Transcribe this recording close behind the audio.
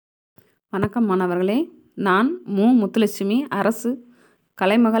வணக்கம் மாணவர்களே, நான் முத்துலட்சுமி, அரசு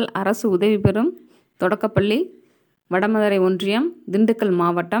கலைமகள் அரசு உதவி பெறும் தொடக்கப்பள்ளி, வடமதுரை ஒன்றியம், திண்டுக்கல்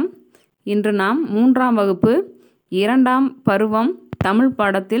மாவட்டம். இன்று நாம் 3ஆம் வகுப்பு 2ஆம் பருவம் தமிழ்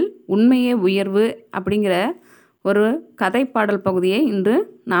பாடத்தில் உண்மையே உயர்வு அப்படிங்கிற ஒரு கதை பாடல் பகுதியை இன்று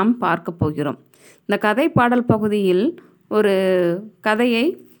நாம் பார்க்க போகிறோம். இந்த கதை பாடல் பகுதியில் ஒரு கதையை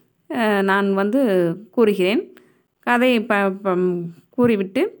நான் கூறுகிறேன். கதையை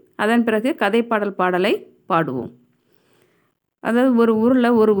கூறிவிட்டு அதன் பிறகு கதை பாடல் பாடலை பாடுவோம். அதாவது ஒரு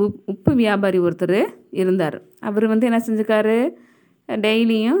ஊரில் ஒரு உப்பு வியாபாரி ஒருத்தர் இருந்தார். அவர் என்ன செஞ்சுக்காரு,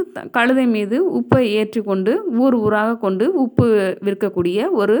 டெய்லியும் கழுதை மீது உப்பை ஏற்றி கொண்டு ஊராக கொண்டு உப்பு விற்கக்கூடிய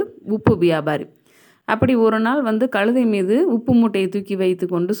ஒரு உப்பு வியாபாரி. அப்படி ஒரு நாள் கழுதை மீது உப்பு மூட்டையை தூக்கி வைத்து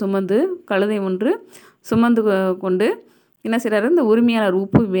கொண்டு கழுதை ஒன்று சுமந்து கொண்டு என்ன செய்கிறாரு, இந்த உரிமையாளர்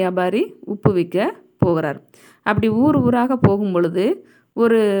உப்பு வியாபாரி உப்பு விற்க போகிறார். அப்படி ஊராக போகும் பொழுது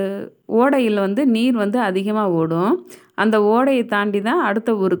ஒரு ஓடையில் நீர் அதிகமாக ஓடும். அந்த ஓடையை தாண்டி தான்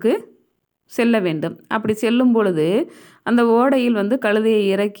அடுத்த ஊருக்கு செல்ல வேண்டும். அப்படி செல்லும் பொழுது அந்த ஓடையில் கழுதையை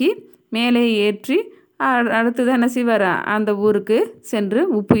இறக்கி மேலே ஏற்றி அடுத்தது என்ன செய்வார், அந்த ஊருக்கு சென்று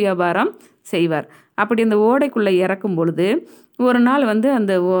உப்பு வியாபாரம் செய்வார். அப்படி அந்த ஓடைக்குள்ளே இறக்கும் பொழுது ஒரு நாள்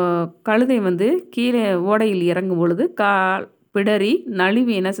அந்த கழுதை கீழே ஓடையில் இறங்கும் பொழுது கால் பிடரி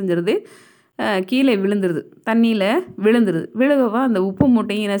நழுவி என்ன செஞ்சிருது, கீழே விழுந்துருது, தண்ணியில் விழுந்துருது. விழுகவா அந்த உப்பு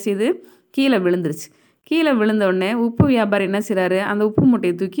மூட்டையும் என்ன செய்யுது, கீழே விழுந்துருச்சு. கீழே விழுந்தவுடனே உப்பு வியாபாரி என்ன செய்கிறாரு, அந்த உப்பு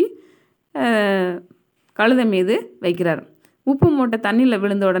மூட்டையை தூக்கி கழுதை மீது வைக்கிறார். உப்பு மூட்டை தண்ணியில்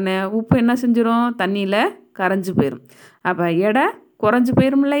விழுந்த உடனே உப்பு என்ன செஞ்சிடும், தண்ணியில் கரைஞ்சி போயிடும். அப்போ எடை குறைஞ்சி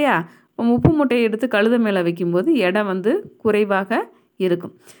போயிடும் இல்லையா. உப்பு மூட்டையை எடுத்து கழுதை மேலே வைக்கும்போது எடை குறைவாக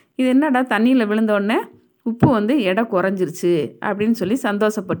இருக்கும். இது என்னடா, தண்ணியில் விழுந்தோடனே உப்பு எடை குறைஞ்சிருச்சு அப்படின்னு சொல்லி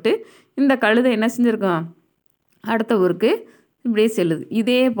சந்தோஷப்பட்டு இந்த கழுதை என்ன செஞ்சுருக்கோம், அடுத்த ஊருக்கு இப்படியே செல்லுது.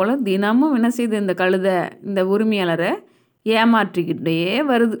 இதே போல் தினமும் என்ன செய்யுது, இந்த கழுதை இந்த உரிமையாளரை ஏமாற்றிக்கிட்டே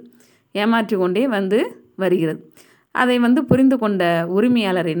வருது, ஏமாற்றி கொண்டே வருகிறது. அதை புரிந்து கொண்ட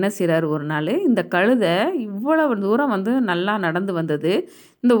உரிமையாளர் என்ன செய்கிறார், ஒரு நாள் இந்த கழுதை இவ்வளவு தூரம் நல்லா நடந்து வந்தது,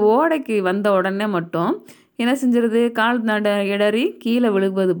 இந்த ஓடைக்கு வந்த உடனே மட்டும் என்ன செஞ்சிருது, கால் இடறி கீழே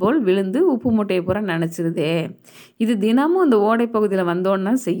விழுவது போல் விழுந்து உப்பு மூட்டையை பூரா நினச்சிருதே. இது தினமும் இந்த ஓடை பகுதியில்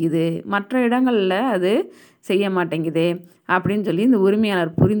வந்தோன்னா செய்யுது, மற்ற இடங்களில் அது செய்ய மாட்டேங்குதே அப்படின்னு சொல்லி இந்த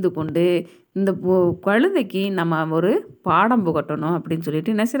உரிமையாளர் புரிந்து கொண்டு இந்த கழுதைக்கு நம்ம ஒரு பாடம் புகட்டணும் அப்படின்னு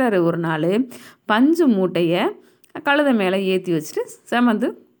சொல்லிட்டு என்ன செய்கிறாரு, ஒரு நாள் பஞ்சு மூட்டையை கழுதை மேலே ஏற்றி வச்சுட்டு செமந்து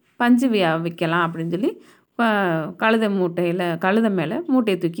பஞ்சு வைக்கலாம் அப்படின்னு சொல்லி கழுதை மேலே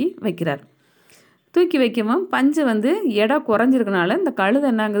மூட்டையை தூக்கி வைக்கிறார். தூக்கி வைக்கவும் பஞ்சு எடை குறைஞ்சிருக்கனால இந்த கழுதை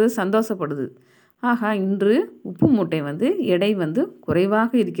என்னங்குது, சந்தோஷப்படுது. ஆகா, இன்று உப்பு மூட்டை எடை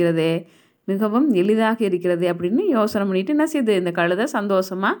குறைவாக இருக்கிறதே, மிகவும் எளிதாக இருக்கிறது அப்படின்னு யோசனை பண்ணிட்டு என்ன செய்யுது, இந்த கழுதை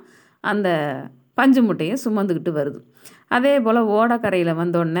சந்தோஷமாக அந்த பஞ்சு மூட்டையை சுமந்துக்கிட்டு வருது. அதே போல் ஓடக்கரையில்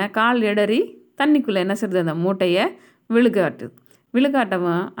வந்தோடனே கால் இடறி தண்ணிக்குள்ளே என்ன செய்யுது, அந்த மூட்டையை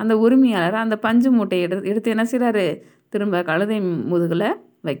விழுகாட்டவும் அந்த உரிமையாளர் அந்த பஞ்சு மூட்டையை எடுத்து என்ன செய்கிறாரு, திரும்ப கழுதை முதுகில்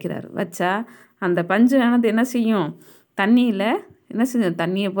வைக்கிறார். வச்சா அந்த பஞ்சு என்ன செய்யும், தண்ணியில் என்ன செய்யும்,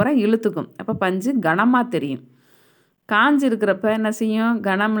 தண்ணியை பூரா இழுத்துக்கும். அப்போ பஞ்சு கனமாக தெரியும். காஞ்சி இருக்கிறப்ப என்ன செய்யும்,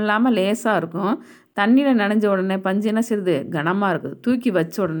 கனம் இல்லாமல் லேசாக இருக்கும். தண்ணியில் நனைஞ்ச உடனே பஞ்சு என்ன செய்யுது, கனமாக இருக்குது. தூக்கி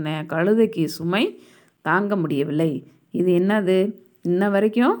வச்ச உடனே கழுதைக்கு சுமை தாங்க முடியவில்லை. இது என்னது, இன்ன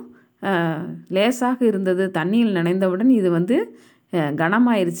வரைக்கும் லேசாக இருந்தது, தண்ணியில் நனைந்தவுடன் இது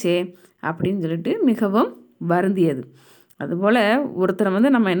கனமாயிருச்சே அப்படின்னு சொல்லிட்டு மிகவும் வருந்தியது. அதுபோல் ஒருத்தரை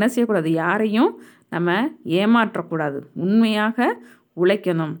நம்ம என்ன செய்யக்கூடாது, யாரையும் நம்ம ஏமாற்றக்கூடாது, உண்மையாக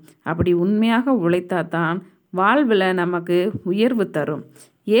உழைக்கணும். அப்படி உண்மையாக உழைத்தா தான் வாழ்வில் நமக்கு உயர்வு தரும்.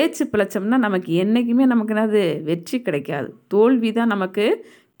 ஏச்சு பிழைச்சோம்னா நமக்கு என்றைக்குமே நமக்கு என்னது, வெற்றி கிடைக்காது, தோல்வி தான் நமக்கு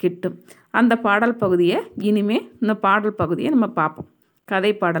கிட்டும். அந்த பாடல் பகுதியை இந்த பாடல் பகுதியை நம்ம பார்ப்போம்,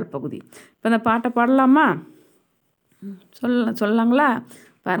 கதை பாடல் பகுதி. இப்போ இந்த பாட்டை பாடலாமா, சொல்லலாங்களா?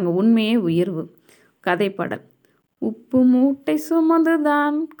 பாருங்கள், உண்மையே உயர்வு கதை பாடல். உப்பு மூட்டை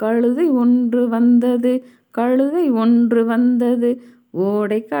சுமந்துதான் கழுதை ஒன்று வந்தது, கழுதை ஒன்று வந்தது.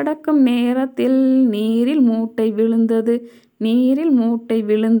 ஓடை கடக்கும் நேரத்தில் நீரில் மூட்டை விழுந்தது, நீரில் மூட்டை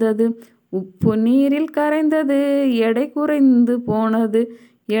விழுந்தது. உப்பு நீரில் கரைந்தது, எடை குறைந்து போனது,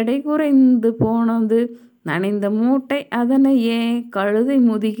 எடை குறைந்து போனது. நனைந்த மூட்டை அதனையே கழுதை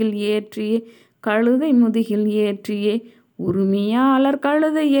முதுகில் ஏற்றியே, கழுதை முதுகில் ஏற்றியே. உரிமையாளர்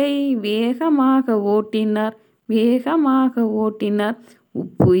கழுதையை வேகமாக ஓட்டினார், வேகமாக ஓட்டினார்.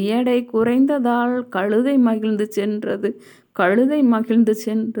 உப்பு எடை குறைந்ததால் கழுதை மகிழ்ந்து சென்றது, கழுதை மகிழ்ந்து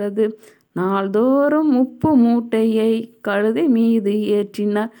சென்றது. நாள்தோறும் உப்பு மூட்டையை கழுதை மீது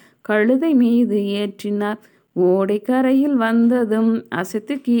ஏற்றினார், கழுதை மீது ஏற்றினார். ஓடைக்கரையில் வந்ததும்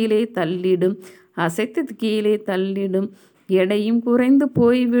அசைத்து கீழே தள்ளிடும், அசைத்து கீழே தள்ளிடும். எடையும் குறைந்து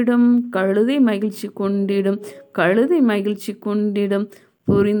போய்விடும், கழுதை மகிழ்ச்சி கொண்டிடும், கழுதை மகிழ்ச்சி கொண்டிடும்.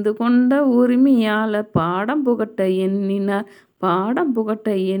 புரிந்து கொண்ட உரிமையாளர் பாடம் புகட்ட எண்ணினார், பாடம் புகட்ட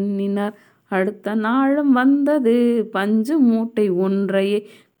எண்ணினார். அடுத்த நாளும் வந்தது பஞ்சு மூட்டை ஒன்றையே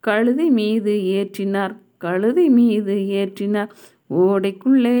கழுதை மீது ஏற்றினார், கழுதை மீது ஏற்றினார்.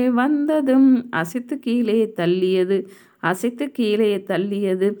 ஓடைக்குள்ளே வந்ததும் அசைத்து கீழே தள்ளியது, அசைத்து கீழே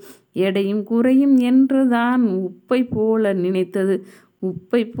தள்ளியது. எடையும் குறையும் என்றுதான் உப்பை போல நினைத்தது,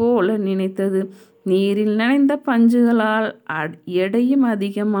 உப்பை போல நினைத்தது. நீரில் நனைந்த பஞ்சுகளால் எடையும்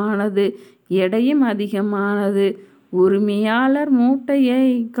அதிகமானது, எடையும் அதிகமானது. உரிமையாளர் மூட்டையை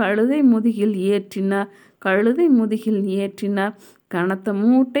கழுதை முதுகில் ஏற்றினார், கழுதை முதுகில் ஏற்றினார். கனத்த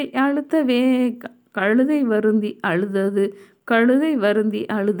மூட்டை அழுத்தவே கழுதை வருந்தி அழுதது, கழுதை வருந்தி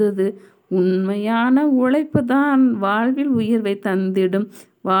அழுதது. உண்மையான உழைப்பு தான் வாழ்வில் உயர்வை தந்திடும்,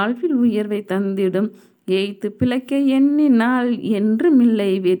 வாழ்வில் உயர்வை தந்திடும். எய்த்து பிழைக்க எண்ணினால்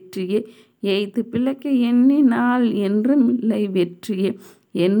என்றுமில்லை வெற்றியே, எய்த்து பிழைக்க எண்ணினால் என்றுமில்லை வெற்றியே,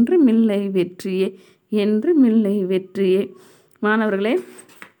 என்றுமில்லை வெற்றியே, என்றுமில்லை வெற்றியே. மாணவர்களே,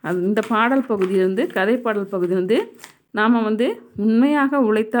 இந்த பாடல் பகுதி கதை பாடல் பகுதி நாம் உண்மையாக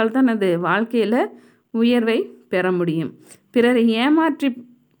உழைத்தால்தான் அது வாழ்க்கையில் உயர்வை பெற முடியும். பிறரை ஏமாற்றி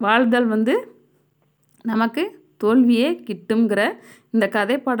வாழ்தல் நமக்கு தோல்வியே கிட்டுங்கிற இந்த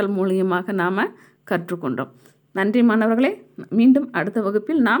கதை பாடல் மூலியமாக நாம் கற்றுக்கொண்டோம். நன்றி மாணவர்களே. மீண்டும் அடுத்த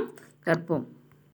வகுப்பில் நாம் கற்போம்.